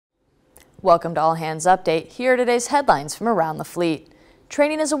Welcome to All Hands Update. Here are today's headlines from around the fleet.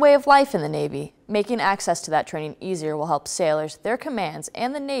 Training is a way of life in the Navy. Making access to that training easier will help sailors, their commands,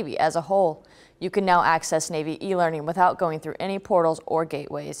 and the Navy as a whole. You can now access Navy e-learning without going through any portals or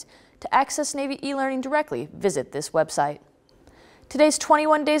gateways. To access Navy e-learning directly, visit this website. Today's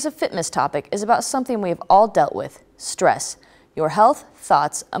 21 Days of Fitmas topic is about something we have all dealt with: stress. Your health,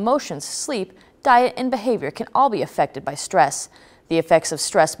 thoughts, emotions, sleep, diet, and behavior can all be affected by stress. The effects of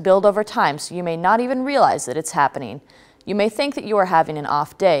stress build over time, so you may not even realize that it's happening. You may think that you are having an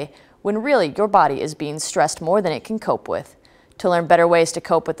off day, when really your body is being stressed more than it can cope with. To learn better ways to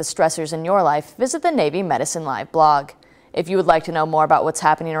cope with the stressors in your life, visit the Navy Medicine Live blog. If you would like to know more about what's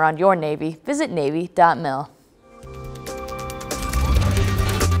happening around your Navy, visit Navy.mil.